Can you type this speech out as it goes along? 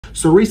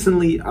So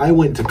recently I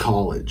went to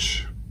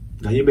college.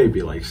 Now you may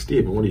be like,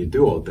 Steven, what do you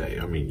do all day?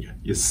 I mean,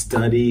 you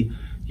study,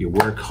 you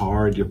work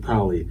hard, you're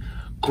probably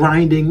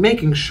grinding,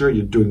 making sure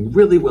you're doing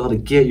really well to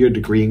get your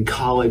degree in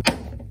college.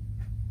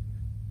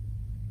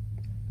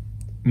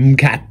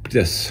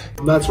 Cactus.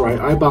 That's right,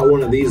 I bought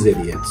one of these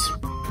idiots.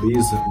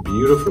 These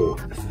beautiful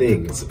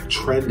things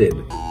trended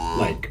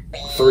like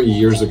 3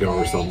 years ago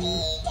or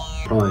something.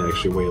 Probably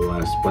actually way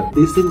less, but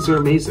these things are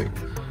amazing.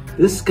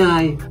 This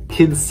guy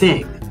can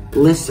sing.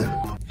 Listen.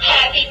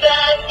 Happy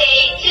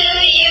birthday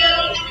to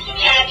you.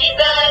 Happy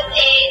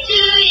birthday to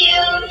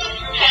you.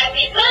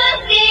 Happy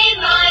birthday,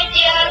 my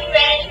dear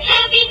friend.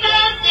 Happy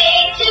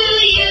birthday to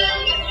you.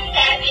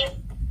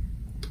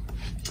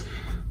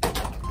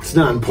 It's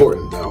not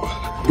important though.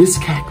 This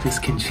cactus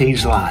can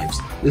change lives.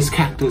 This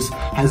cactus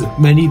has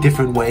many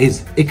different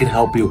ways it can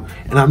help you.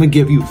 And I'm gonna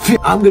give you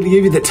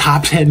the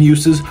top 10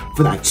 uses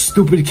for that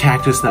stupid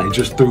cactus that I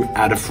just threw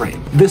out of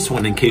frame. This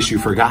one, in case you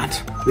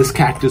forgot, this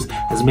cactus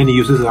has many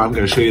uses and I'm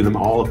gonna show you them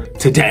all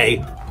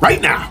today,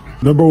 right now.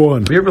 Number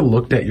 1. Have you ever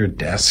looked at your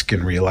desk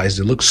and realized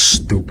it looks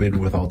stupid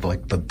with all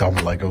the dumb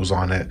Legos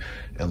on it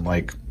and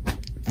like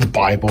the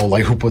Bible,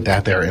 like who put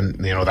that there, and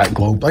you know, that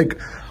globe? Like,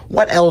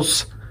 what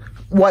else?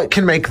 What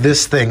can make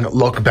this thing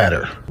look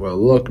better? Well,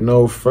 look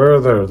no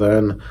further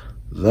than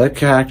the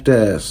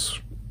cactus.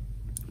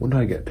 When do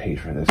I get paid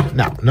for this?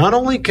 Now, not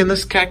only can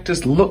this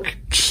cactus look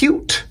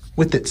cute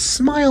with its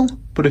smile,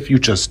 but if you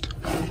just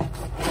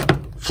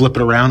flip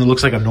it around, it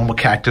looks like a normal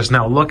cactus.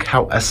 Now, look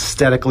how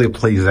aesthetically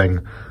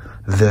pleasing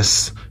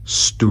this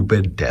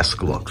stupid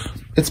desk looks.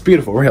 It's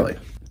beautiful, really.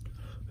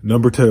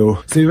 Number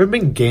 2. So you've ever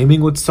been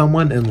gaming with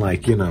someone and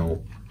like, you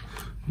know,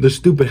 the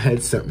stupid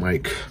headset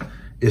mic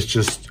is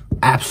just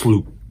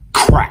absolute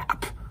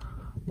crap.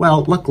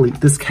 Well, luckily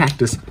this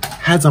cactus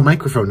has a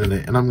microphone in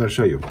it, and I'm gonna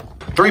show you.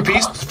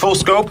 3-piece, full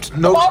scoped,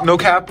 no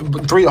cap,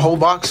 3 whole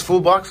box,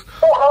 full box.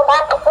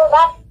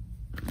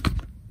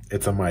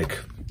 It's a mic.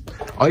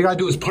 All you gotta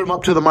do is put them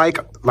up to the mic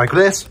like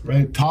this,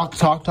 right? Talk.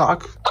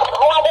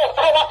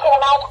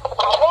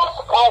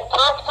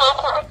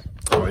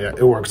 Oh yeah,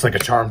 it works like a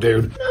charm,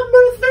 dude.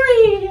 Number 3.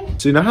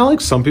 So you know how like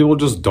some people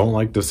just don't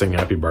like to sing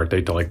happy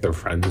birthday to like their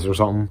friends or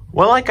something?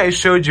 Well, like I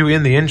showed you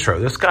in the intro,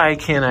 this guy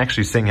can't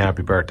actually sing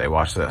happy birthday.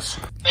 Watch this.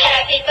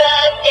 Happy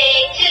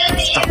birthday to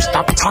you.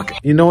 Stop talking.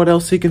 You know what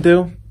else he can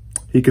do?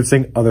 He can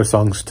sing other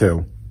songs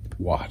too.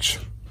 Watch.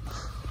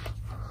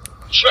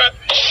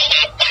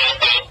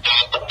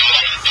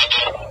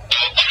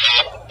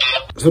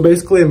 So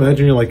basically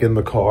imagine you're like in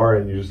the car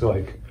and you just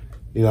like,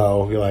 you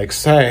know, you're like,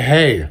 say,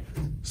 hey,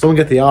 someone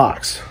get the aux.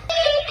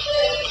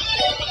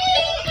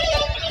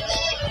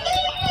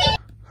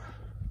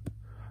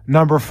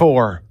 Number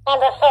 4.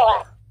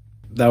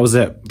 That was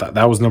it.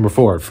 That was number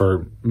 4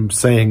 for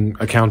saying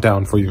a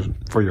countdown for your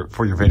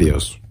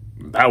videos.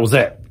 That was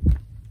it.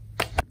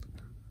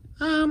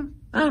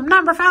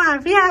 Number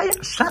 5. Yeah.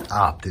 Shut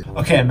up, dude.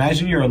 Okay,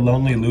 imagine you're a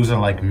lonely loser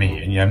like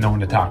me and you have no one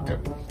to talk to.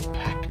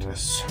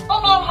 Cactus.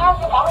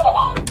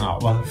 Oh,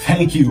 well,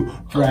 thank you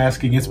for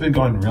asking. It's been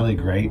going really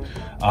great.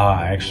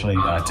 Actually,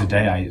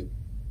 today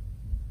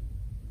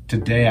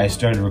I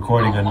started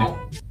recording a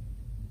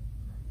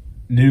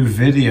new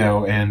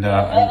video, and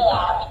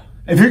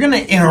if you're gonna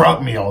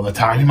interrupt me all the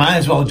time, you might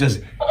as well just...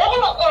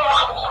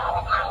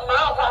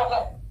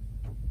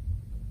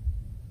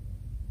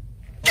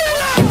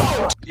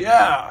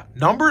 Yeah,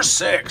 number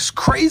 6,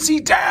 Crazy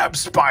Dab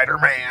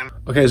Spider-Man.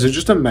 Okay, so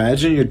just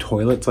imagine your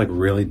toilet's like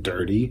really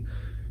dirty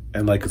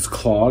and like it's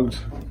clogged.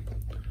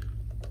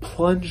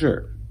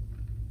 Plunger.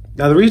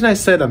 Now the reason I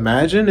said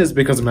imagine is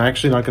because I'm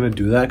actually not going to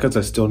do that because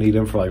I still need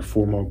him for like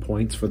 4 more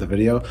points for the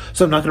video.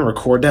 So I'm not going to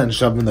record that and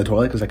shove him in the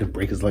toilet because I could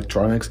break his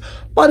electronics.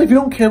 But if you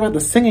don't care about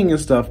the singing and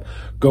stuff,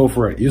 go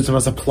for it. Use him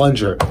as a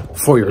plunger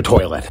for your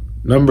toilet.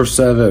 Number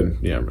 7.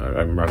 Yeah,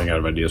 I'm running out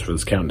of ideas for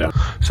this countdown.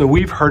 So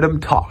we've heard him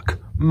talk,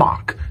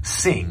 mock,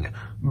 sing,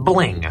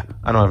 bling.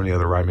 I don't have any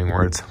other rhyming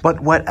words. But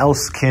what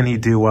else can he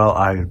do? Well,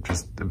 I'm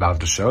just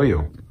about to show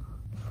you.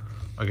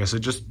 Okay, so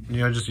just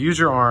use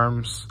your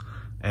arms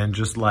and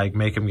just like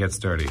make him get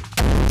sturdy.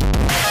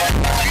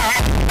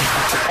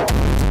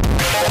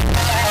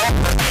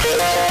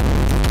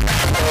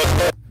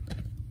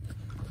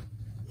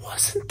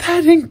 Wasn't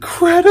that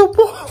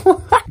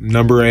incredible?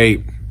 Number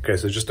 8. Okay,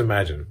 so just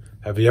imagine.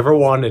 Have you ever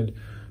wanted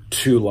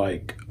to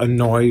like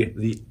annoy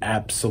the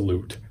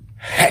absolute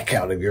heck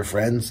out of your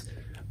friends?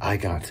 I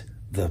got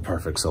the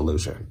perfect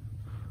solution.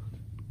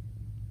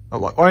 Oh,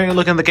 why are you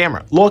looking at the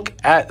camera? Look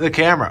at the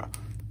camera.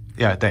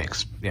 Yeah,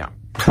 thanks. Yeah.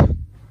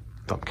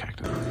 Dumb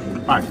cactus.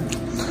 Alright.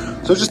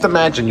 So just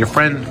imagine your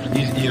friend,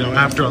 you know,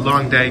 after a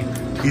long day,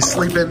 he's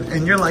sleeping,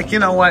 and you're like, you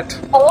know what?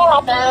 Hey.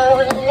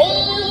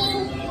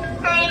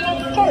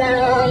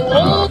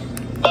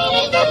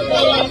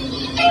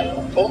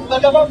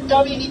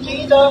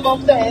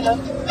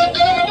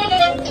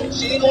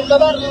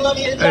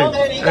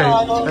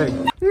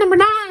 Number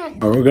 9.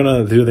 We're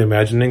gonna do the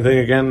imagining thing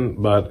again,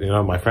 but you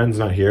know, my friend's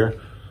not here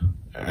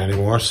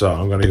anymore, so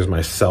I'm gonna use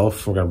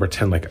myself. We're gonna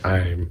pretend like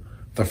I'm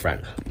a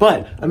friend.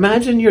 But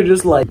imagine you're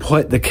just like,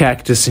 put the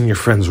cactus in your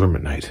friend's room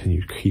at night and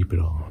you keep it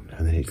on.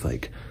 And then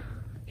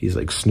he's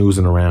like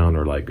snoozing around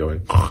or like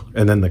going,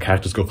 and then the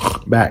cactus go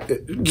back.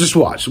 Just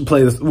watch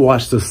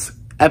this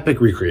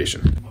epic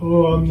recreation.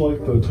 Oh, I'm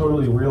like the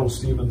totally real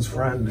Steven's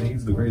friend.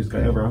 He's the greatest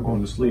guy ever. I'm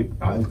going to sleep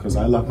because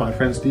I love my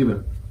friend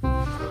Steven.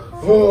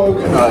 Oh,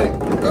 good night.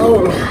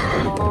 Oh,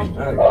 good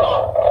night.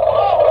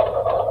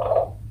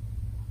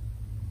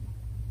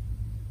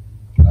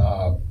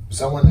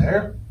 Someone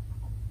there?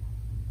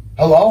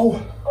 Hello?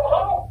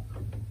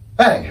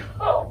 Hey,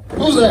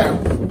 who's there?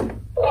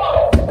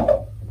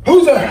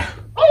 Who's there?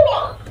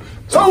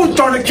 Someone's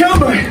trying to kill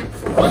me!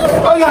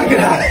 I gotta get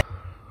out of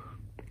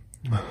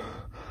here!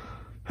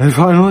 And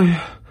finally,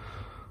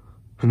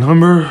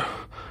 number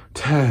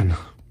 10.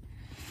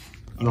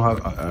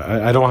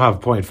 I don't have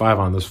 0.5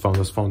 on this phone.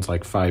 This phone's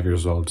like 5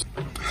 years old.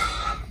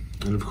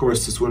 And of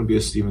course, this wouldn't be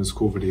a Steven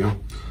School video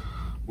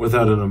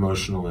without an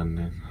emotional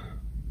ending.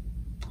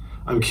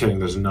 I'm kidding,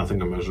 there's nothing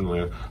emotional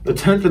here. The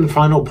 10th and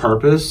final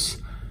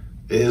purpose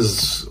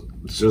is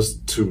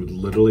just to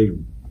literally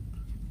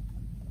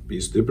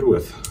be stupid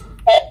with.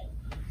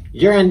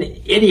 You're an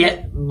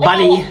idiot,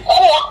 buddy.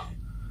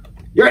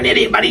 You're an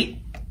idiot,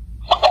 buddy.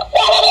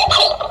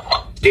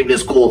 Steven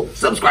is cool.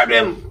 Subscribe to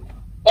him.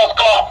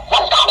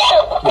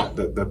 Yeah,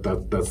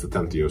 that's the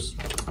 10th use.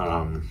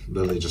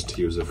 Literally just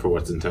to use it for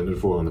what's intended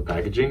for on the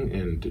packaging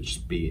and to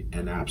just be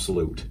an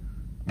absolute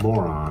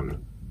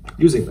moron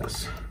using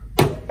this.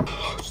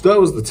 So that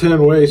was the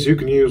 10 ways you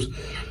can use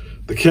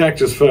the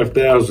Cactus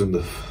 5000,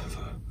 the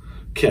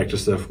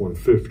Cactus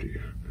F-150.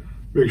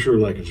 Make sure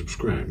to like and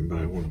subscribe and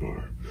buy one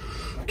bar.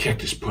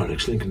 Cactus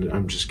products, link in the,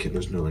 I'm just kidding,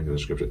 there's no link in the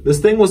description. This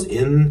thing was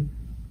in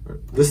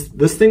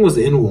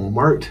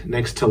Walmart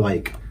next to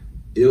like,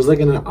 it was like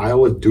in an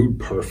aisle with Dude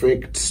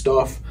Perfect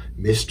stuff,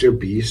 Mr.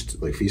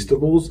 Beast, like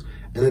Feastables,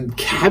 and then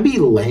Cabby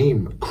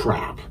Lame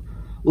crap.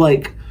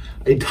 Like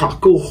a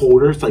taco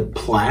holder, it's like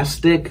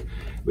plastic.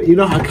 But you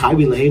know how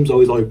Cabby Lame's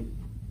always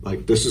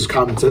like this is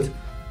common sense.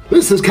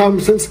 This is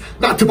common sense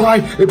not to buy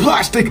a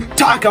plastic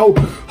taco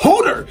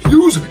holder.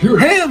 Use your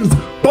hands,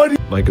 buddy.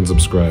 Like and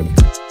subscribe.